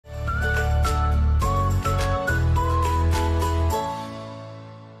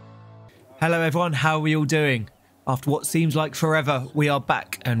Hello everyone, how are we all doing? After what seems like forever, we are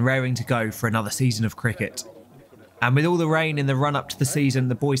back and raring to go for another season of cricket. And with all the rain in the run up to the season,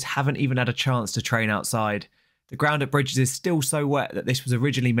 the boys haven't even had a chance to train outside. The ground at Bridges is still so wet that this was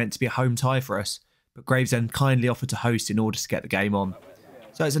originally meant to be a home tie for us, but Gravesend kindly offered to host in order to get the game on.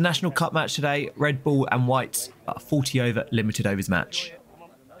 So it's a National Cup match today, red ball and whites, a 40 over limited overs match.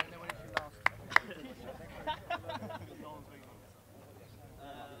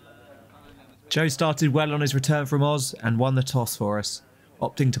 Joe started well on his return from Oz and won the toss for us,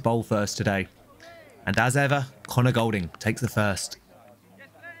 opting to bowl first today. And as ever, Connor Golding takes the first.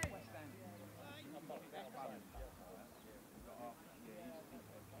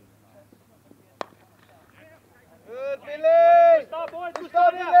 Good, Billy! Stop,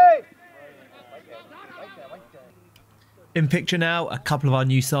 Billy! In picture now, a couple of our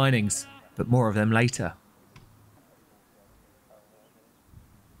new signings, but more of them later.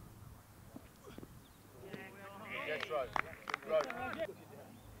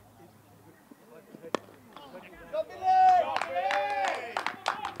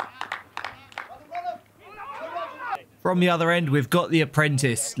 From the other end, we've got the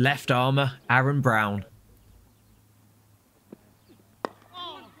apprentice, left armour, Aaron Brown.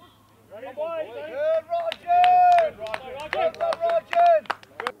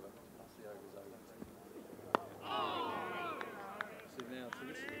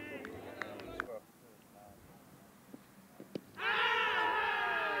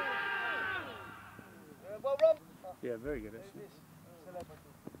 Yeah, very good actually.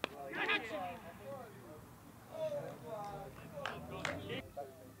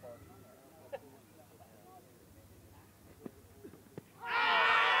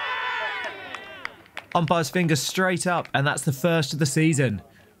 Umpire's fingers straight up, and that's the first of the season.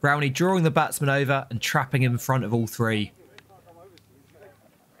 Brownie drawing the batsman over and trapping him in front of all three.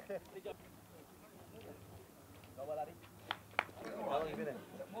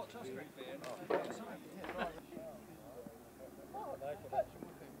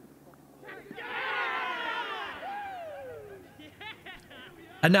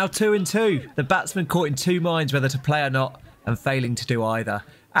 And now 2 and 2. The batsman caught in two minds whether to play or not and failing to do either.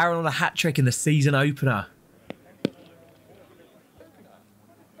 Aaron on a hat-trick in the season opener.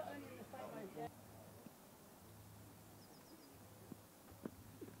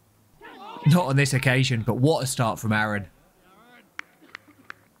 Not on this occasion, but what a start from Aaron.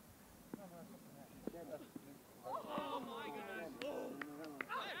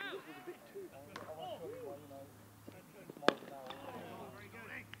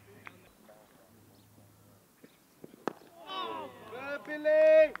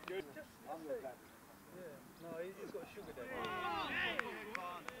 Billy! No, he's got sugar there.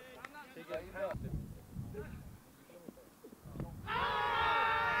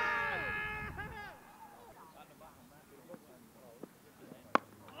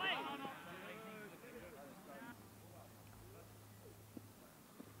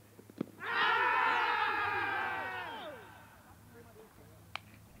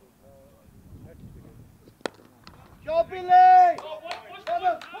 Go, Billy!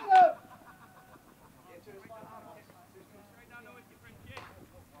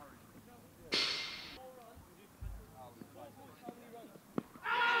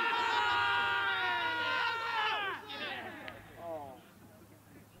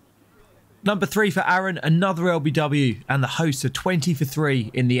 Number 3 for Aaron, another LBW, and the hosts are 20 for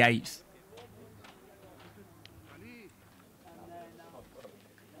 3 in the 8th.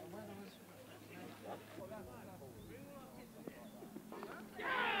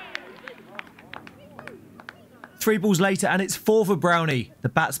 Three balls later, and it's 4 for Brownie, the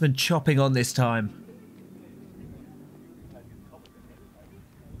batsman chopping on this time.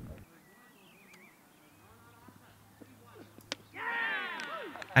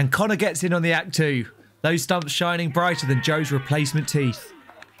 And Connor gets in on the act too. Those stumps shining brighter than Joe's replacement teeth.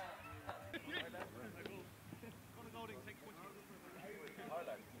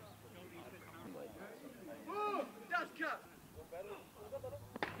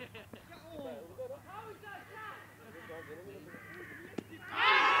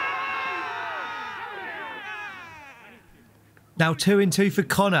 Now 2 and 2 for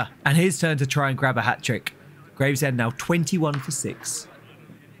Connor, and his turn to try and grab a hat-trick. Gravesend now 21 for 6.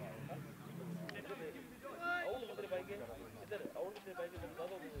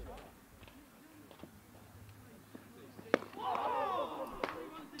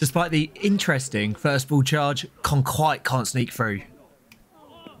 Despite the interesting first ball charge, can't sneak through.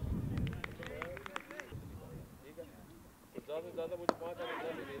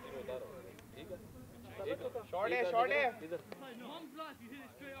 Short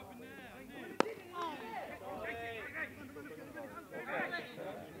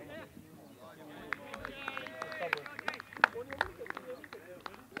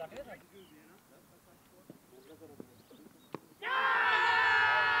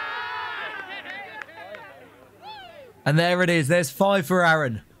And there it is. There's 5 for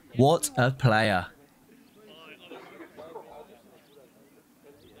Aaron. What a player.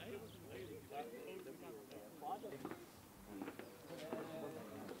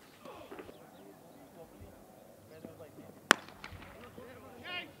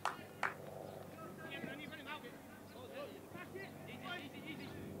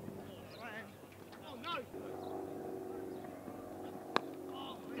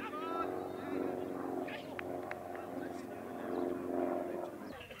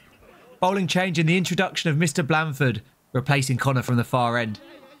 Bowling change in the introduction of Mr. Blanford, replacing Connor from the far end.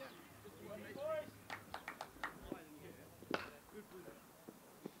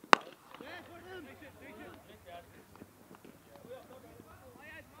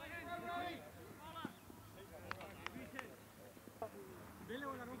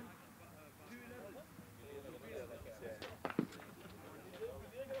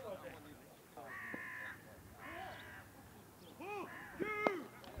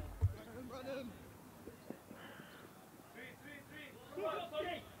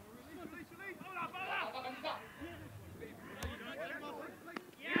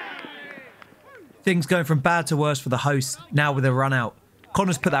 Things going from bad to worse for the hosts, now with a run out.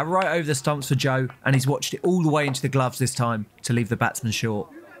 Connor's put that right over the stumps for Joe, and he's watched it all the way into the gloves this time to leave the batsman short.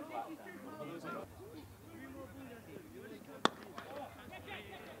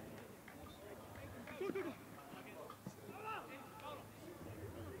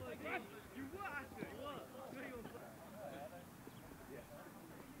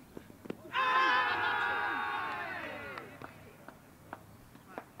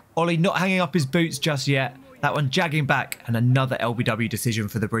 Ollie not hanging up his boots just yet. That one jagging back, and another LBW decision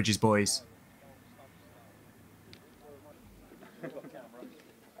for the Bridges boys.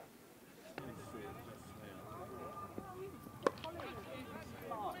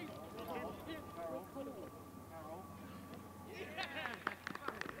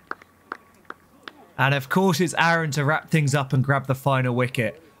 And of course it's Aaron to wrap things up and grab the final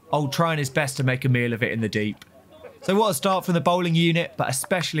wicket. Old trying his best to make a meal of it in the deep. So what a start from the bowling unit, but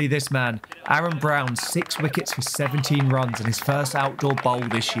especially this man, Aaron Brown, 6 wickets for 17 runs in his first outdoor bowl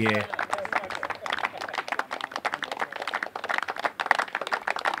this year.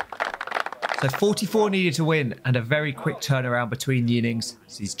 So 44 needed to win, and a very quick turnaround between the innings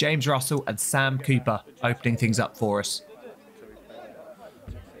sees James Russell and Sam Cooper opening things up for us.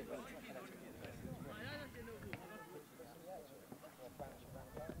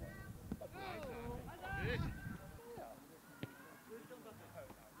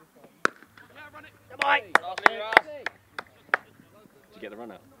 Did you get the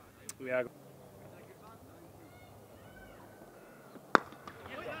run out? Yeah.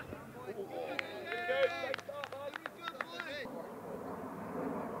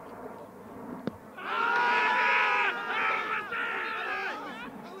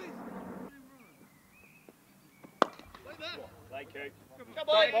 Come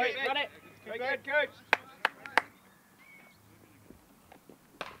on, run it. Good, coach.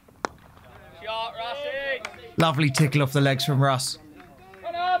 Shot, Russie. Lovely tickle off the legs from Russ.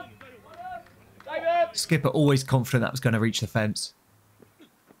 Skipper always confident that was going to reach the fence.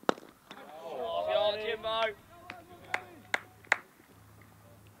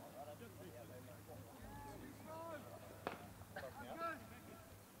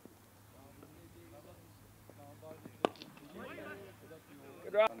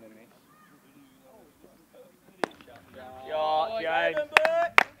 Good run. Shot, James.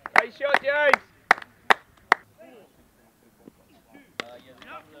 Hey, shot, James.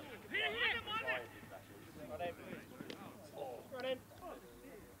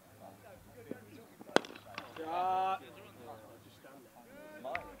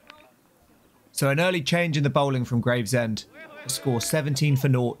 So an early change in the bowling from Gravesend. A score 17 for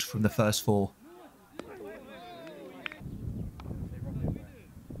 0 from the first 4.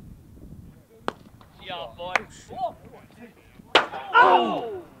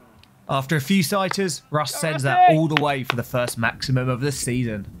 After a few sighters, Russ sends that all the way for the first maximum of the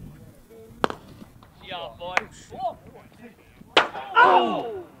season.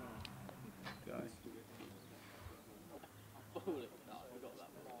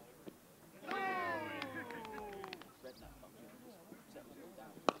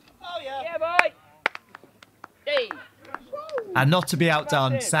 And not to be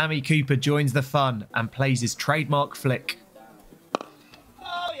outdone, Sammy Cooper joins the fun and plays his trademark flick.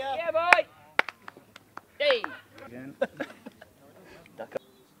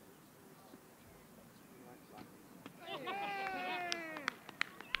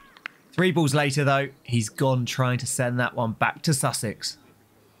 3 balls later, though, he's gone trying to send that one back to Sussex.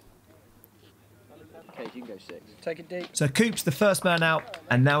 Okay, you can go 6. Take it deep. So Coop's the first man out,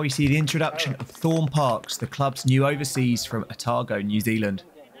 and now we see the introduction of Thorne Parks, the club's new overseas from Otago, New Zealand.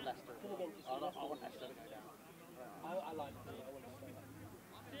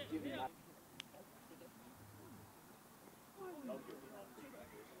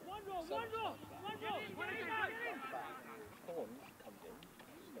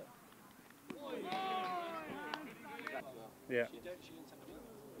 Yeah.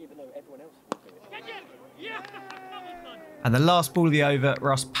 And the last ball of the over,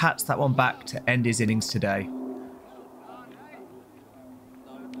 Ross pats that one back to end his innings today.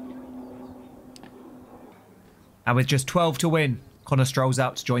 And with just 12 to win, Connor strolls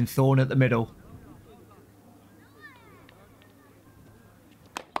out to join Thorne at the middle.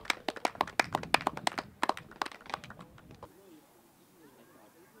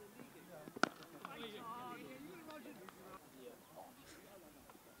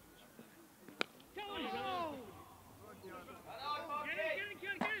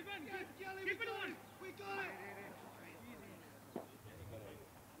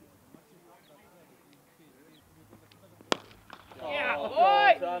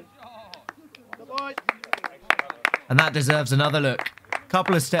 And that deserves another look.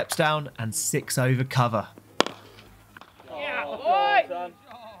 Couple of steps down and 6 over cover.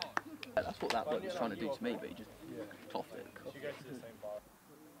 That's what that bloke was trying to do to me, but he just toffed it.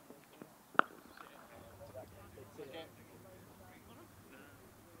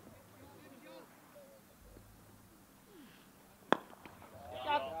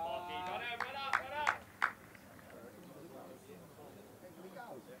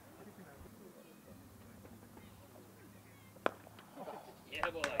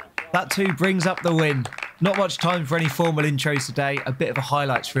 That too brings up the win. Not much time for any formal intros today. A bit of a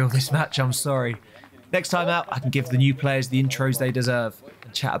highlights reel this match, I'm sorry. Next time out, I can give the new players the intros they deserve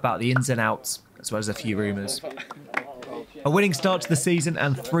and chat about the ins and outs, as well as a few rumours. A winning start to the season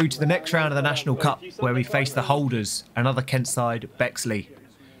and through to the next round of the National Cup, where we face the holders, another Kent side, Bexley.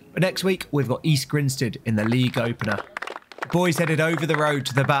 But next week, we've got East Grinstead in the league opener. The boys headed over the road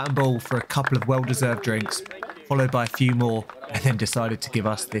to the Bat and Ball for a couple of well-deserved drinks, followed by a few more, and then decided to give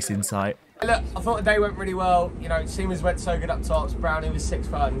us this insight. Look, I thought the day went really well. You know, Seamers went so good up tops. Brownie was 6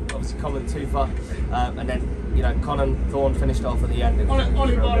 for, and obviously Common 2 for. And then, you know, Con and Thorne finished off at the end.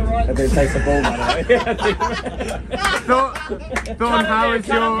 Ollie ball, right? I didn't take the ball, by the way. Thorne, how was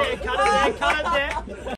your...